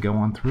completely go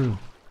on through.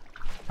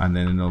 And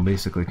then it'll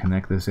basically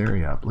connect this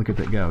area up. Look at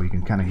that go. You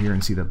can kind of hear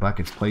and see the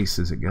buckets placed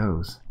as it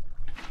goes.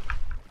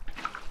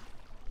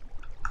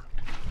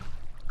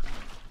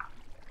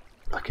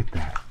 Look at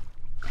that.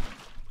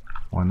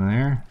 One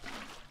there.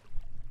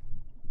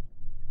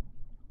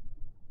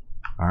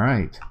 All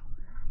right.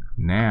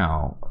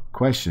 Now,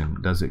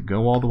 question, does it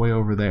go all the way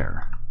over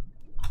there?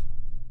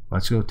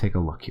 Let's go take a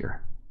look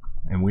here.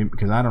 And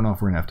because I don't know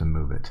if we're gonna have to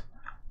move it,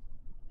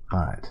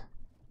 but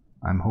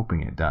I'm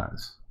hoping it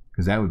does,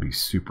 because that would be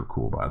super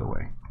cool, by the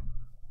way.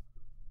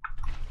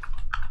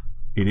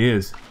 It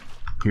is.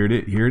 Here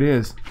it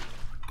is.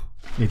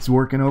 It's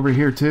working over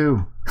here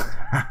too.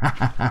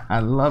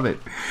 I love it.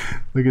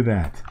 Look at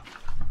that.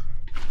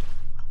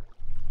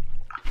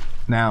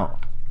 Now,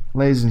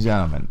 ladies and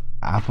gentlemen,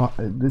 I'm not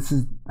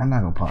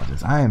gonna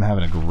apologize. I am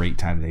having a great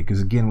time today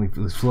because again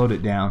we slowed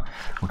it down.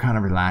 We're kind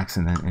of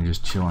relaxing and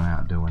just chilling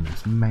out doing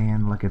this.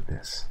 Man, look at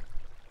this.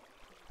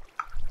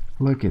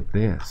 Look at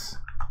this.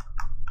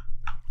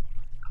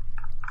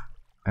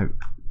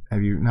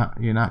 Have you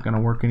not? You're not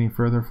gonna work any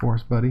further for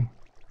us, buddy?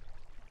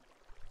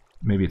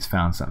 Maybe it's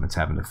found something it's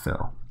having to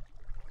fill.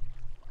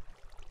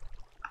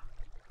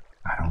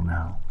 I don't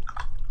know.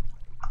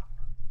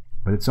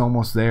 But it's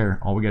almost there.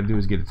 All we gotta do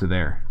is get it to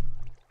there.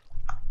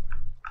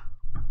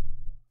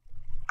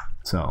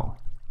 So,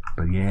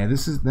 but yeah,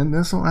 this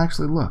will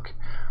actually look.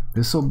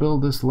 This will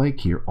build this lake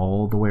here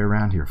all the way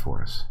around here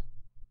for us.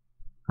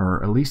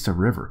 Or at least a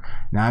river.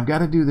 Now I've got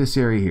to do this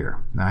area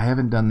here. Now I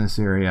haven't done this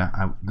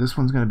area. This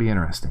one's going to be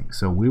interesting.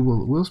 So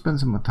we'll spend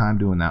some time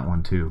doing that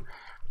one too.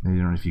 I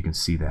don't know if you can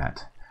see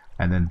that.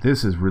 And then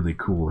this is really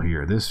cool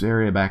here. This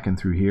area back in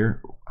through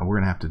here, we're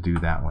going to have to do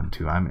that one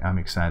too. I'm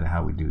excited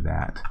how we do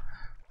that.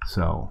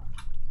 So,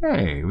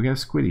 hey, we got a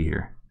squiddy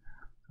here.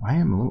 I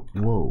am a little,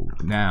 whoa,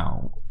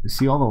 now, you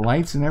see all the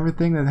lights and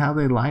everything and how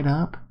they light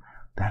up?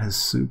 That is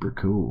super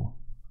cool.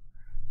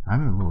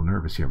 I'm a little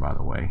nervous here, by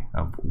the way,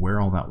 of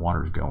where all that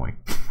water is going.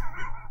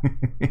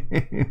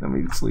 Let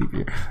me sleep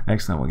here.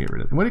 Next time we'll get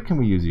rid of it. What can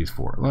we use these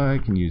for? Well, I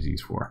can use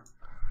these for,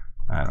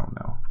 I don't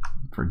know.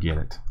 Forget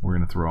it. We're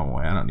going to throw them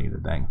away. I don't need the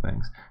dang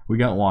things. We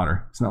got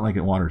water. It's not like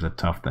water's a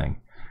tough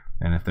thing.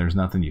 And if there's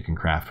nothing you can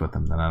craft with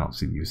them, then I don't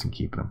see the use in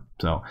keeping them.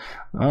 So,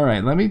 all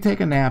right, let me take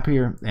a nap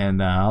here,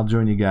 and I'll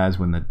join you guys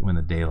when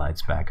the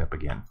daylight's back up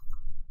again.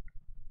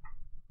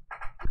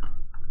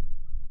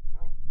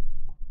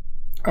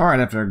 All right,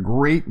 after a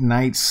great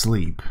night's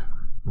sleep,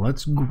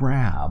 let's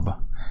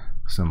grab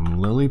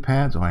some lily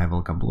pads. Oh, I have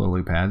a couple of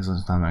lily pads.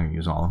 This time I'm going to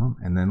use all of them.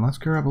 And then let's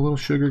grab a little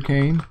sugar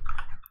cane.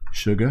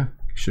 Sugar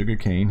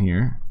cane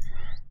here.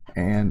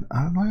 And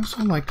I'd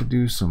also like to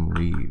do some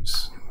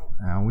leaves.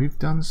 Now we've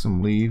done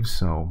some leaves,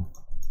 so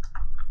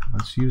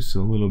let's use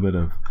a little bit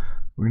of,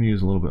 we're going to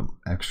use a little bit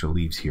extra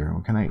leaves here.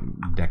 We're going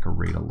to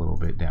decorate a little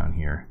bit down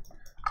here.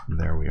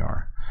 There we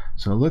are.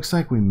 So it looks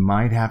like we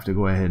might have to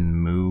go ahead and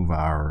move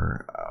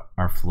our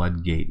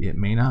floodgate. It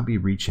may not be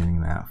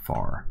reaching that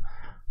far.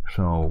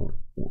 So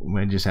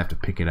we just have to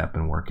pick it up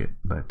and work it.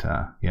 But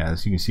yeah,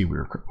 as you can see, we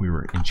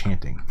were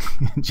enchanting.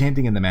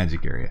 Enchanting in the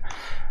magic area.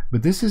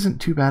 But this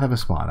isn't too bad of a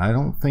spot. I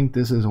don't think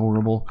this is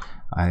horrible.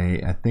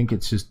 I think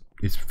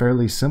it's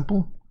fairly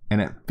simple,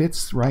 and it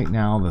fits right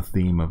now the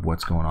theme of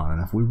what's going on.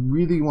 And if we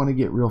really want to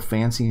get real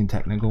fancy and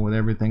technical with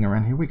everything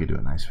around here, we could do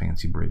a nice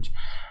fancy bridge.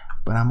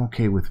 But I'm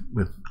okay with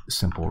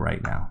simple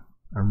right now.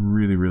 I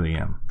really, really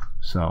am.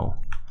 So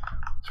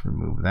let's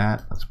remove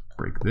that. Let's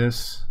break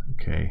this.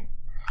 Okay.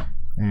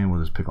 And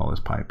we'll just pick all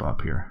this pipe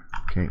up here.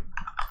 Okay.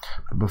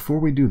 But before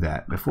we do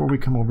that, before we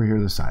come over here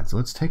to the side, so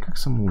let's take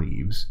some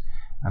leaves.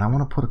 And I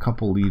want to put a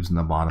couple leaves in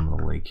the bottom of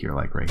the lake here,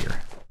 like right here.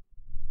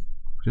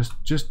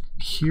 Just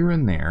here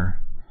and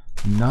there.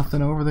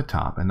 Nothing over the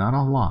top, and not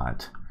a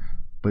lot,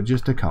 but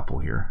just a couple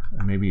here.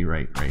 And maybe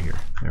right here.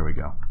 There we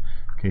go.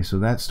 Okay, so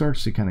that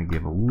starts to kind of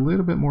give a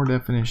little bit more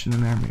definition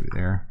in there, maybe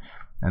there.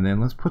 And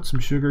then let's put some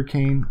sugar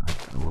cane,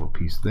 a little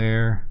piece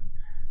there.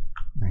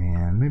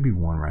 And maybe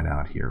one right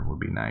out here would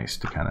be nice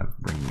to kind of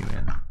bring you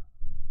in.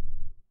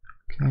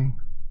 Okay,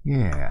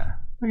 yeah,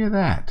 look at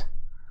that.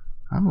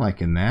 I'm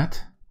liking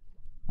that.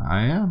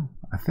 I am,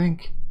 I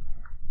think.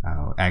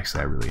 Oh,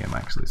 actually, I really am,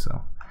 actually,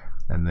 so.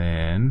 And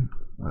then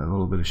a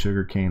little bit of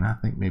sugar cane. I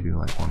think maybe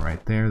like one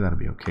right there. That'll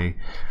be okay.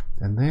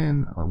 And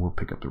then we'll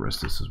pick up the rest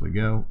of this as we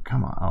go.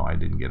 Come on. Oh, I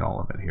didn't get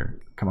all of it here.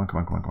 Come on, come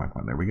on, come on, come on,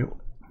 come on. There we go.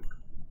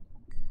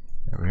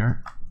 There we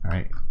are. All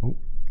right. Oh.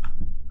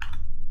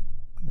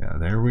 Yeah,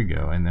 there we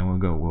go. And then we'll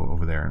go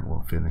over there and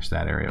we'll finish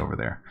that area over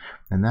there.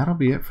 And that'll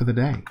be it for the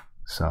day.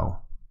 So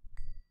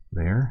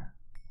there,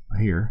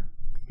 here,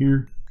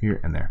 here,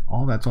 here, and there.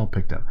 All that's all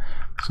picked up.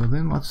 So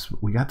then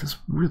we got this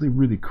really,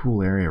 really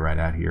cool area right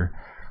out here.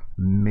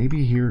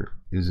 Maybe here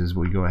is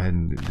we go ahead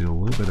and do a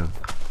little bit of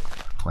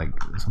like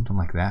something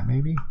like that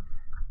maybe.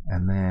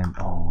 And then,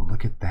 oh,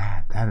 look at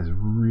that. That is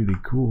really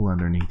cool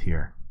underneath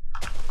here.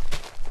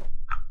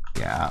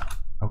 Yeah,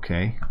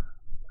 okay.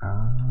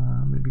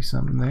 Maybe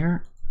something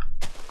there.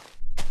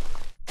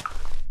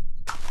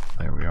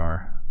 There we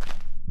are.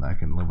 I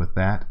can live with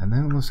that. And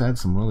then let's add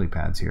some lily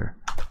pads here.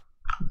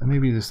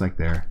 Maybe just like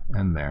there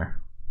and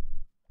there.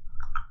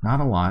 Not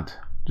a lot,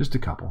 just a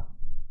couple.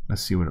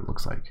 Let's see what it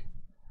looks like.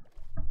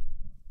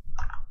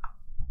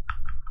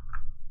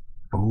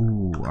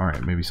 Oh,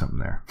 alright, maybe something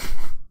there.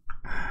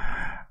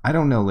 I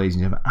don't know, ladies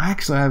and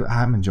gentlemen.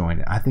 I'm enjoying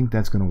it. I think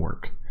that's going to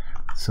work.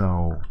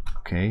 So,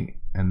 okay.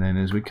 And then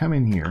as we come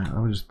in here,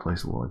 I'll just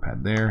place a lily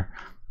pad there.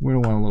 We're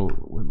going to want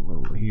a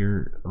little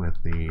here with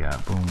the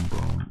boom,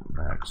 boom.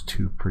 That's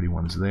two pretty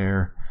ones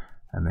there.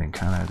 And then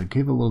kind of to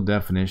give a little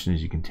definition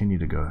as you continue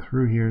to go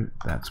through here,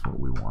 that's what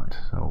we want.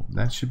 So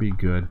that should be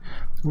good.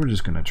 We're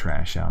just going to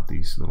trash out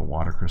these little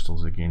water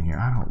crystals again here.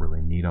 I don't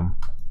really need them.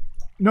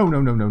 No,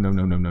 no, no, no, no,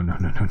 no, no, no, no,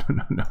 no, no,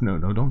 no, no, no,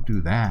 no, don't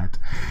do that.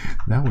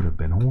 That would have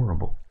been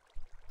horrible.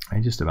 I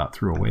just about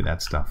threw away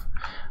that stuff.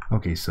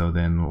 Okay, so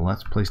then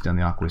let's place down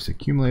the aqueous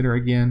accumulator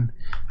again.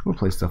 We'll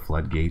place the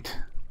flood gate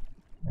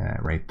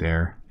right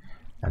there.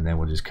 And then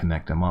we'll just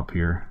connect them up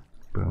here.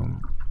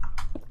 Boom.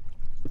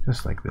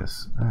 Just like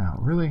this. Oh,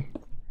 really?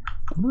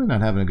 I'm really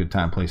not having a good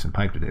time placing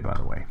pipe today, by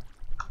the way.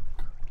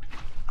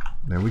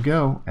 There we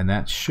go. And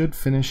that should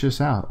finish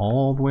us out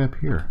all the way up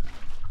here.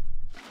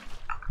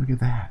 Look at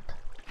that.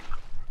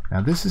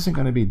 Now this isn't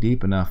going to be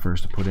deep enough for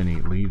us to put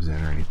any leaves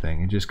in or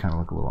anything. It just kind of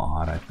look a little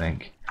odd, I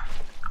think.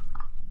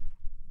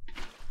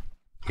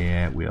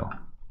 Yeah, it will.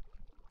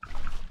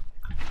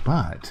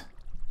 But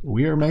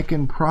we are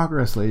making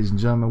progress, ladies and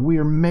gentlemen. We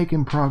are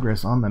making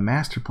progress on the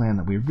master plan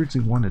that we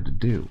originally wanted to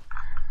do.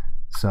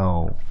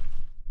 So,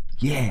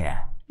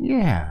 yeah.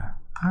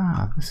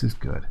 This is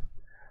good.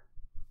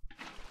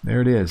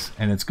 There it is.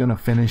 And it's going to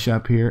finish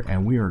up here,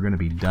 and we are going to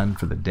be done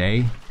for the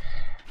day.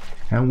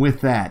 And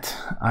with that,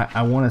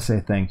 I want to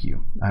say thank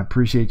you. I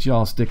appreciate you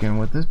all sticking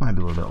with this. Might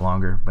be a little bit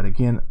longer, but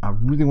again, I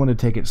really want to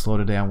take it slow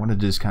today. I want to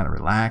just kind of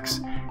relax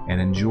and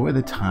enjoy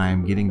the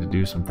time getting to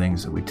do some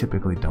things that we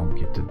typically don't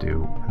get to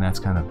do, and that's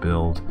kind of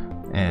build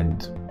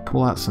and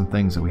pull out some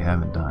things that we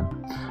haven't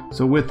done.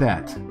 So with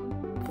that,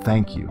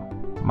 thank you.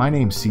 My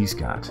name's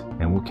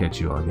cScot, and we'll catch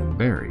you all again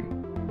very,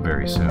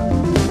 very soon.